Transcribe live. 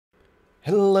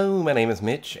Hello, my name is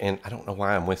Mitch, and I don't know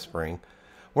why I'm whispering.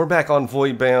 We're back on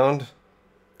Voidbound,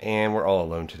 and we're all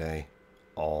alone today.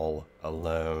 All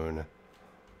alone.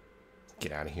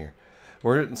 Get out of here.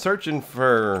 We're searching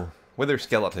for wither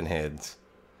skeleton heads.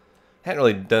 Hadn't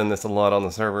really done this a lot on the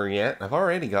server yet. I've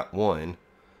already got one.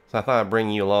 So I thought I'd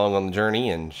bring you along on the journey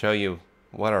and show you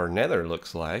what our nether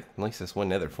looks like. At least this one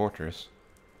nether fortress.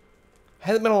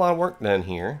 Hasn't been a lot of work done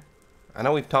here. I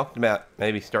know we've talked about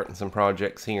maybe starting some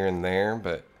projects here and there,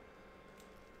 but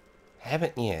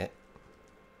haven't yet.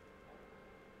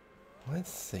 Let's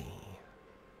see.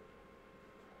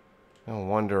 I'll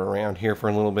wander around here for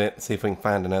a little bit and see if we can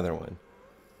find another one.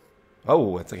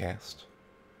 Oh, that's a ghast.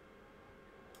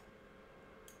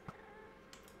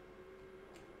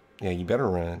 Yeah, you better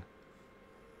run.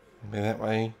 Nobody that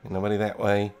way, nobody that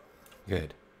way.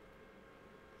 Good.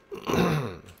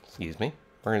 Excuse me.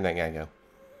 Where did that guy go?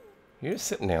 You're just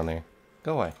sitting down there.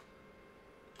 Go away.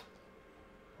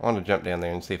 I want to jump down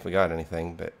there and see if we got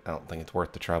anything, but I don't think it's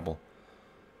worth the trouble.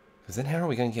 Because then how are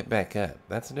we going to get back up?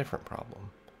 That's a different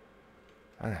problem.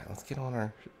 Alright, let's get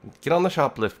on the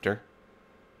shoplifter.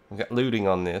 We've got looting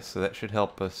on this, so that should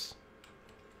help us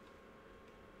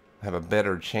have a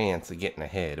better chance of getting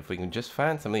ahead. If we can just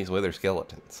find some of these wither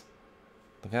skeletons.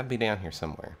 They've got to be down here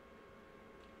somewhere.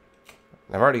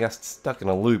 I've already got stuck in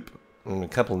a loop in a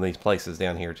couple of these places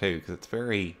down here too, because it's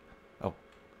very... Oh,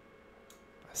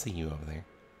 I see you over there.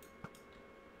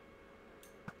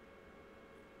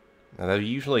 Now they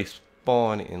usually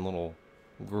spawn in little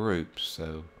groups,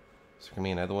 so is there gonna be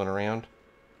another one around?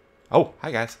 Oh,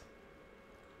 hi guys.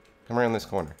 Come around this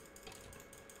corner.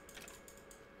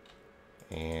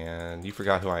 And you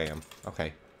forgot who I am.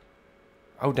 Okay.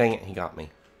 Oh dang it, he got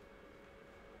me.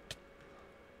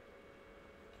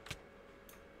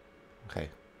 Okay.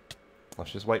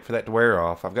 Let's just wait for that to wear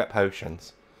off. I've got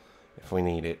potions if we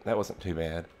need it. That wasn't too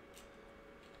bad.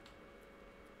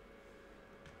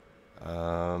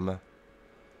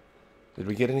 Did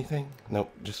we get anything?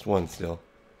 Nope, just one still.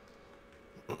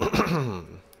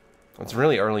 It's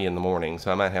really early in the morning, so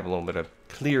I might have a little bit of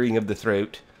clearing of the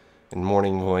throat and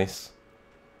morning voice.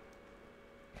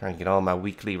 Trying to get all my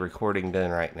weekly recording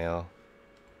done right now.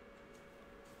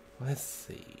 Let's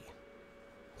see.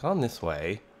 Gone this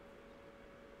way.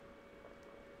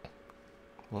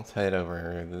 Let's head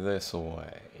over this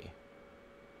way.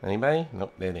 Anybody?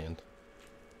 Nope, dead end.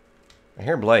 I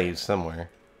hear blaze somewhere.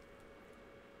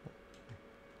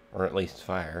 Or at least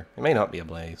fire. It may not be a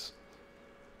blaze.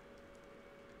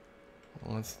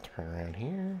 Let's turn around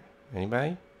here.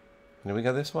 Anybody? Did we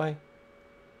go this way?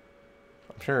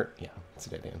 I'm sure, yeah, it's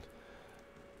a dead end.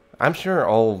 I'm sure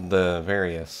all the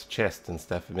various chests and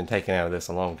stuff have been taken out of this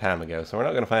a long time ago, so we're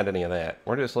not going to find any of that.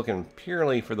 We're just looking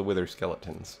purely for the wither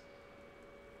skeletons.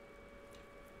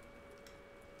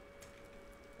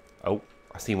 Oh,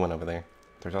 I see one over there.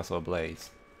 There's also a blaze.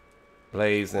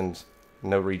 Blaze and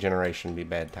no regeneration be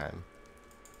bad time.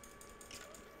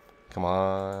 Come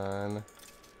on. I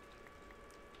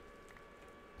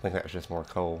think that was just more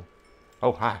coal.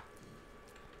 Oh, hi.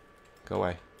 Go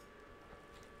away.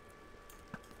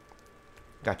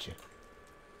 Gotcha.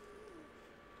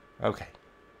 Okay.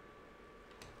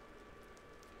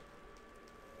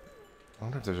 I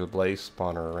wonder if there's a blaze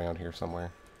spawner around here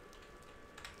somewhere.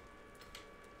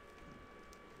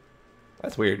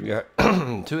 That's weird. We got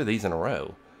two of these in a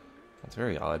row. That's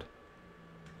very odd.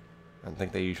 I don't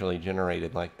think they usually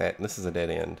generated like that. This is a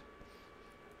dead end.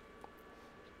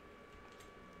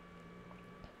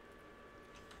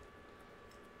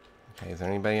 Okay, is there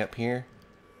anybody up here?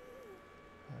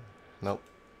 Nope.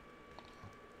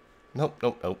 Nope,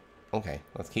 nope, nope. Okay,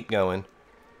 let's keep going.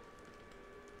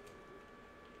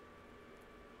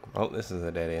 Oh, this is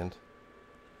a dead end.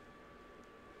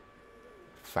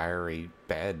 Fiery,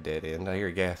 bad dead end. I hear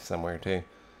gas somewhere too.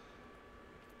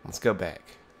 Let's go back.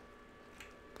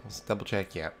 Let's double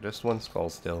check. Yeah, just one skull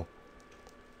still.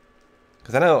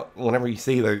 Because I know whenever you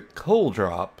see the coal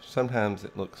drop, sometimes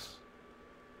it looks...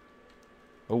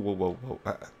 Oh, whoa, whoa, whoa.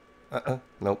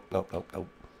 Nope, nope, nope, nope.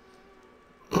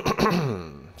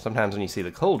 Sometimes when you see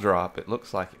the coal drop, it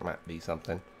looks like it might be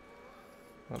something.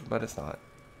 But it's not.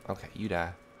 Okay, you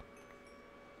die.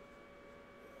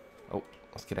 Oh,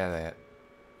 let's get out of that.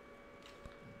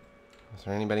 Is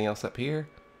there anybody else up here?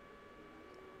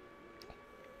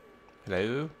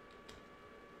 Hello?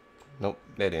 Nope,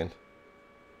 dead end.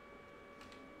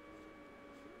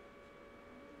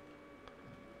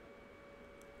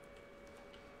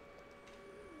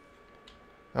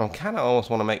 I kind of almost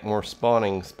want to make more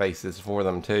spawning spaces for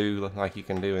them too, like you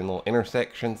can do in little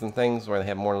intersections and things where they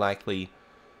have more likely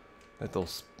that they'll,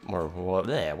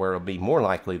 where it'll be more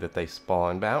likely that they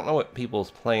spawn. But I don't know what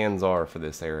people's plans are for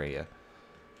this area.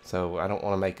 So I don't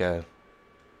want to make a,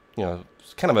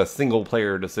 it's kind of a single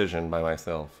player decision by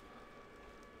myself.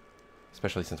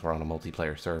 Especially since we're on a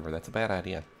multiplayer server. That's a bad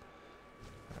idea.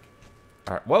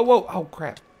 Alright. Whoa, whoa. Oh,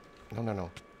 crap. No, no, no.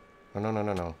 No, no, no,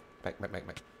 no, no. Back, back, back,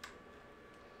 back.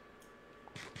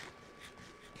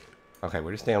 Okay,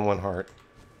 we're just down one heart.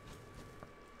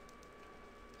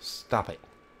 Stop it.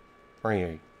 Where are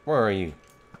you? Where are you?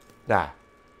 Die.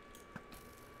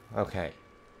 Okay.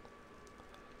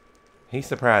 He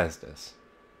surprised us.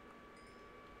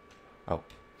 Oh.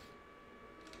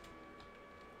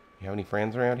 You have any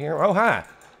friends around here? Oh, hi!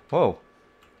 Whoa.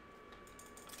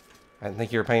 I didn't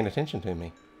think you were paying attention to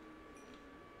me.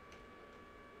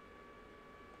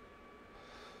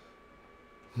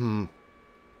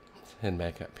 Let's head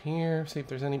back up here, see if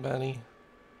there's anybody.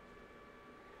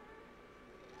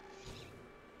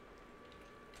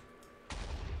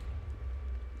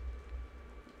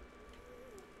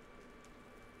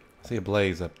 I see a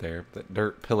blaze up there. That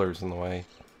dirt pillar's in the way.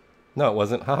 No, it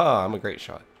wasn't. Haha, I'm a great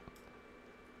shot.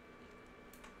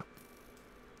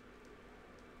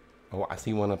 Oh, I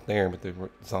see one up there with the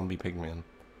zombie pigmen.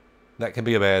 That could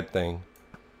be a bad thing.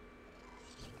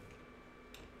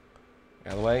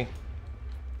 Out of the way.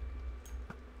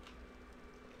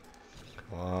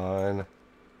 Come on.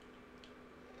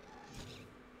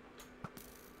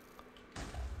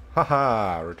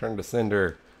 Haha, return to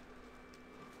sender.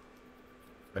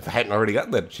 If I hadn't already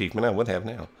gotten that achievement, I would have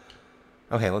now.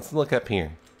 Okay, let's look up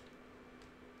here.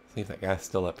 See if that guy's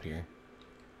still up here.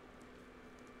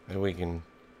 Maybe we can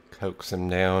coax him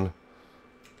down.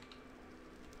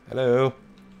 Hello.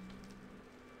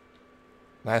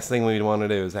 Last thing we'd want to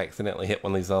do is accidentally hit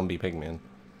one of these zombie pigmen.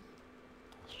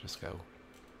 Let's just go.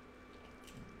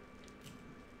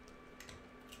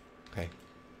 Okay.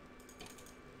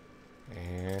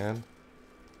 And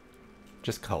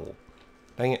just coal.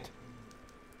 Dang it.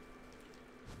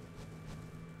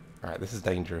 Alright, this is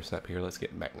dangerous up here. Let's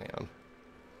get back down.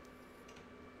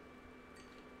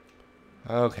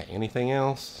 Okay, anything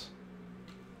else?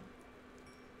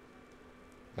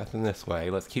 Nothing this way.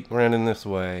 Let's keep running this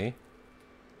way.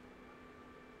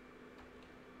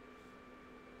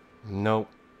 Nope.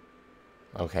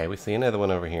 Okay, we see another one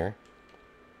over here.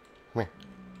 Come here.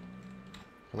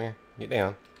 Come here. Get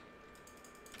down.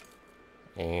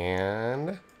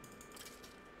 And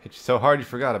hit you so hard you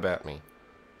forgot about me.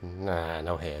 Nah,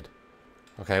 no head.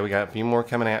 Okay, we got a few more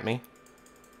coming at me.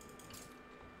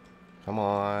 Come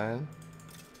on.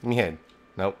 Give me head.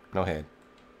 Nope, no head.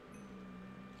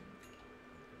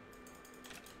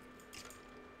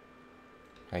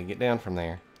 Okay, get down from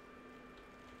there.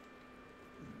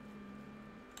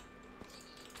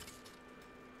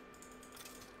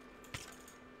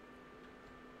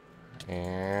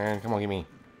 And come on, give me.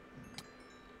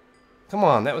 Come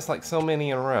on, that was like so many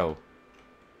in a row.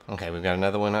 Okay, we've got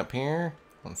another one up here.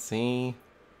 Let's see.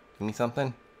 Give me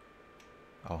something.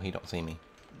 Oh, he don't see me.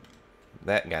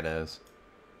 That guy does.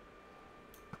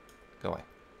 Go away.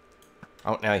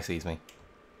 Oh, now he sees me.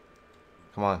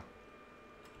 Come on.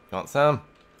 You want some?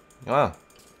 Come on.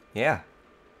 Yeah.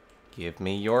 Give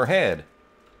me your head.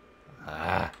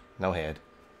 Ah, no head.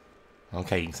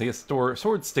 Okay, you can see a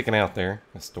sword sticking out there.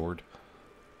 A sword.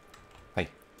 Hey.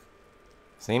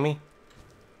 See me?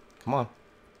 Come on.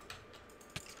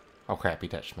 Oh crap, he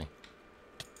touched me.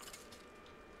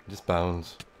 Just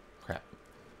bones. Crap.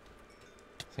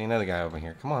 See another guy over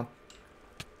here. Come on.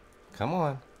 Come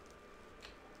on.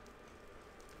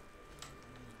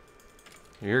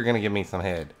 You're gonna give me some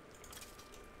head.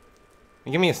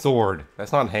 Give me a sword.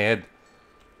 That's not head.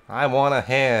 I want a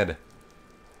head.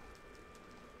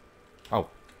 Oh,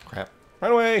 crap.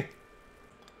 Run away!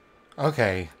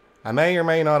 Okay. I may or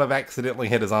may not have accidentally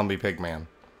hit a zombie pigman.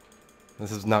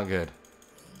 This is not good.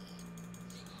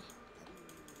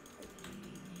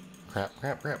 Crap,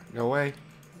 crap, crap. Go away.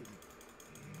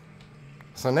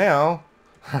 So now,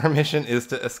 our mission is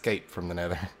to escape from the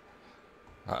nether.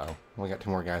 Uh-oh. We got 2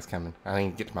 more guys coming. I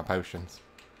need to get to my potions.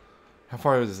 How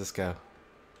far does this go?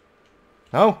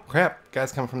 Oh, crap.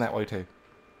 Guys coming from that way, too.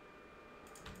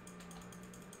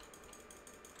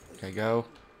 Okay, go.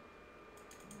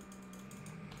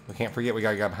 We can't forget we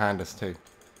got a guy behind us, too.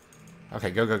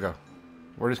 Okay, go, go, go.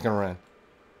 We're just gonna run.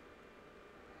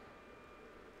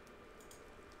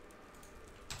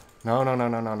 No, no, no,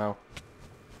 no, no, no.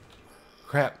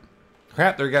 Crap.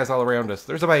 Crap, there are guys all around us.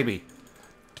 There's a baby.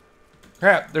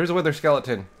 Crap, there's a wither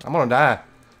skeleton. I'm gonna die.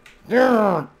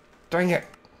 Urgh, dang it.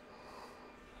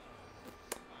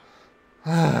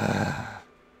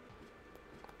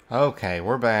 Okay,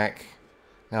 we're back.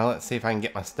 Now let's see if I can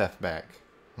get my stuff back.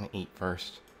 I'm gonna eat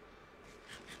first.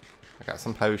 I got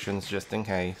some potions just in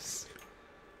case.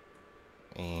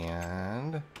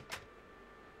 And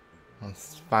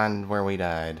Let's find where we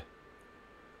died.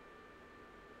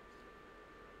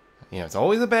 You know, it's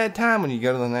always a bad time when you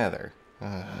go to the nether.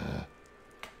 Okay,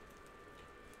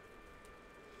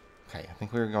 I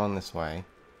think we were going this way.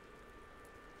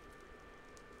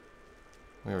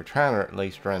 We were trying to at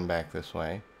least run back this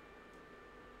way.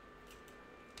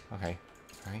 Okay,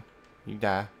 alright. You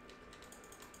die.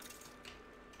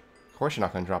 Of course you're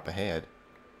not going to drop a head.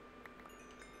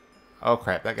 Oh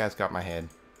crap, that guy's got my head.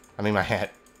 I mean my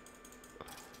hat.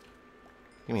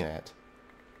 Give me that.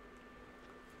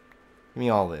 Give me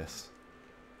all this.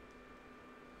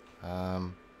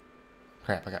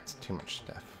 Crap, I got too much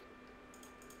stuff.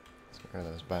 Let's get rid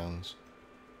of those bones.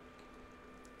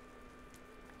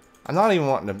 I'm not even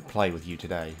wanting to play with you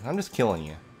today. I'm just killing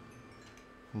you.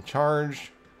 I'm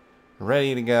charged,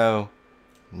 ready to go,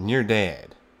 and you're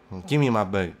dead. Give me my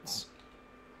boots.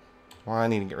 Well, I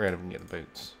need to get rid of them and get the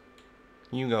boots.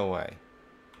 You go away.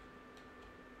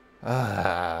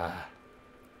 I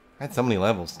had so many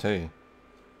levels too.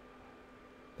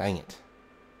 Dang it.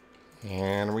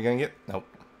 And are we gonna get... Nope.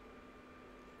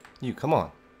 You, come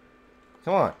on.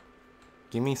 Come on.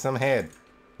 Give me some head.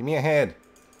 Give me a head.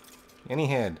 Any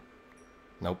head.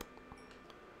 Nope.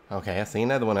 Okay, I see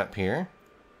another one up here.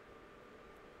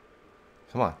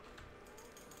 Come on.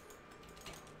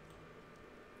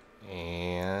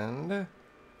 And...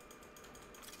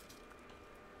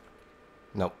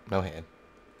 Nope, no head.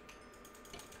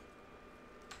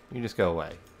 You just go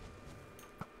away.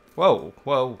 Whoa,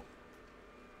 whoa.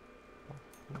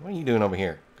 What are you doing over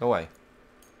here? Go away.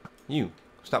 You,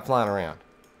 stop flying around.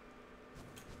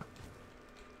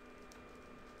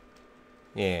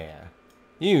 Yeah.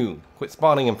 You, quit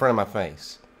spawning in front of my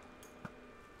face.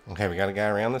 Okay, we got a guy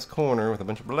around this corner with a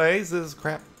bunch of blazes.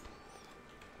 Crap.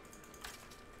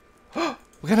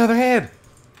 We got another head.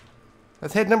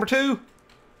 That's head number 2.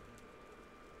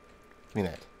 Give me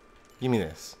that. Give me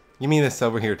this. Give me this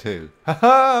over here too.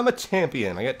 Haha, I'm a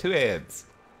champion. I got 2 heads.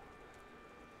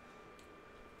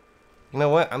 You know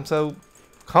what? I'm so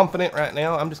confident right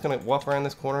now. I'm just going to walk around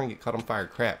this corner and get caught on fire.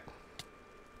 Crap.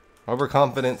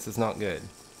 Overconfidence is not good.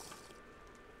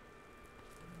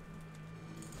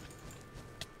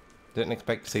 Didn't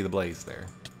expect to see the blaze there.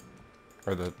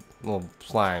 Or the little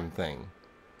slime thing.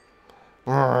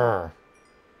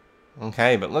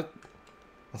 Okay, but look.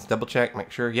 Let's double check,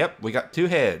 make sure. Yep, we got 2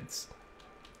 heads.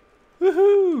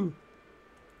 Woohoo!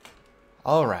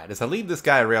 Alright, as I lead this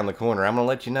guy around the corner, I'm going to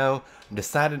let you know I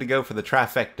decided to go for the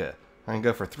trifecta. I'm going to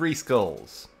go for 3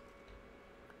 skulls.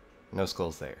 No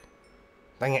skulls there.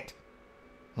 Dang it.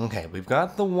 Okay, we've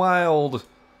got the wild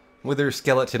wither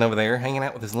skeleton over there hanging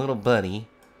out with his little buddy.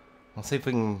 Let's see if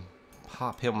we can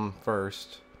pop him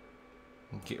first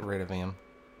and get rid of him.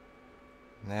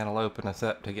 And that'll open us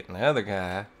up to getting the other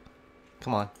guy.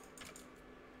 Come on.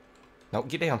 No,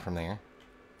 get down from there.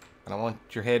 I don't want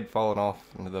your head falling off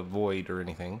into the void or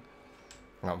anything.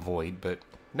 Not void, but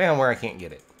down where I can't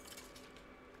get it.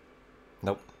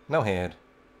 Nope, no head.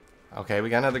 Okay,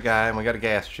 we got another guy, and we got a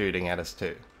gas shooting at us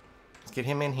too. Let's get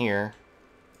him in here.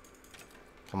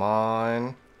 Come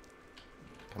on.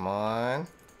 Come on.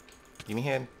 Give me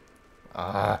head.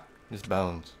 Ah, just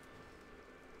bones.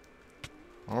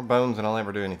 More bones than I'll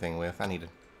ever do anything with. I need a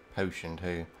potion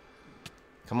too.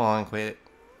 Come on, quit it.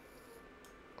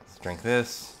 Let's drink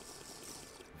this.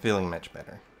 Feeling much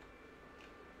better.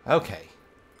 Okay.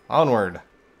 Onward.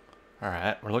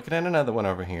 Alright, we're looking at another one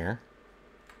over here.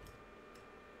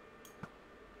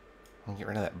 I'll get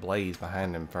rid of that blaze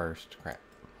behind him first. Crap.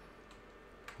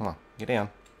 Come on, get down.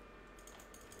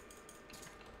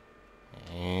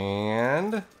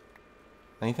 And...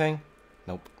 anything?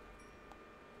 Nope.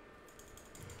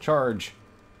 Charge.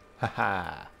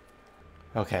 Haha.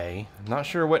 Okay, I'm not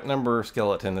sure what number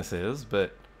skeleton this is,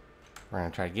 but we're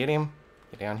going to try to get him.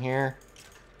 Get down here.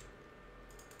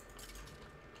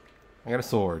 I got a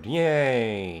sword.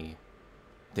 Yay!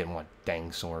 Didn't want a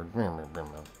dang sword.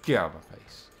 Get out of my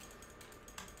face.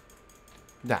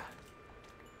 Die.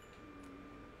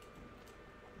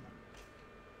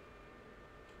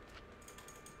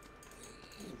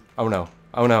 Oh no.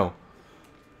 Oh no.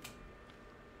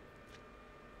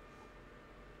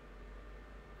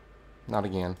 Not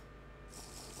again.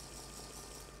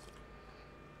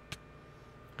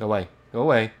 Go away. Go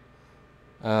away.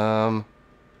 I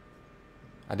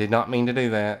did not mean to do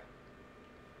that.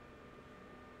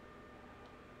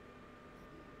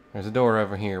 There's a door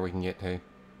over here we can get to.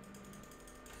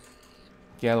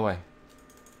 Get out of the way.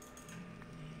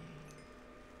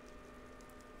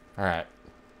 Alright.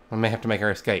 We may have to make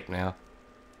our escape now.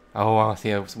 Oh, I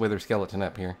see a wither skeleton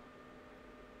up here.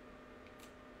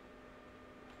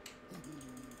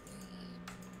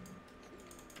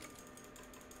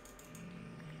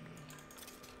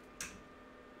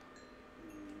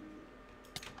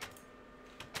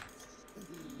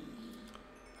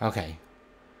 Okay.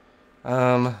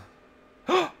 That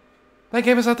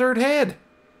gave us a third head.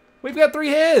 We've got 3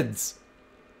 heads.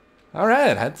 All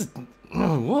right. That's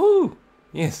woo.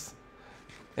 Yes.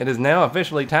 It is now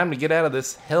officially time to get out of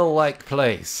this hell-like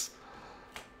place.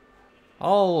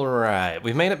 All right.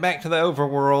 We've made it back to the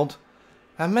overworld.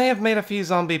 I may have made a few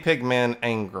zombie pigmen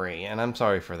angry, and I'm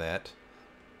sorry for that.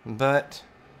 But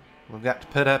we've got to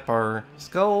put up our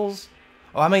skulls.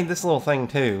 Oh, I made this little thing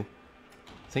too.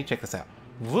 See, check this out.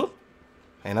 Whoop.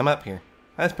 And I'm up here.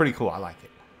 That's pretty cool. I like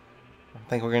it. I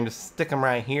think we're going to stick them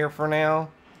right here for now.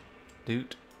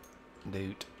 Doot,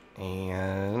 doot,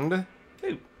 and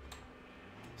doot.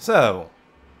 So,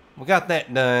 we got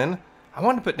that done. I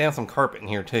wanted to put down some carpet in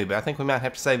here too, but I think we might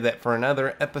have to save that for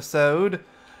another episode.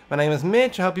 My name is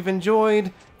Mitch. I hope you've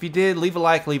enjoyed. If you did, leave a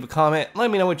like, leave a comment.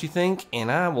 Let me know what you think,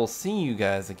 and I will see you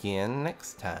guys again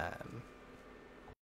next time.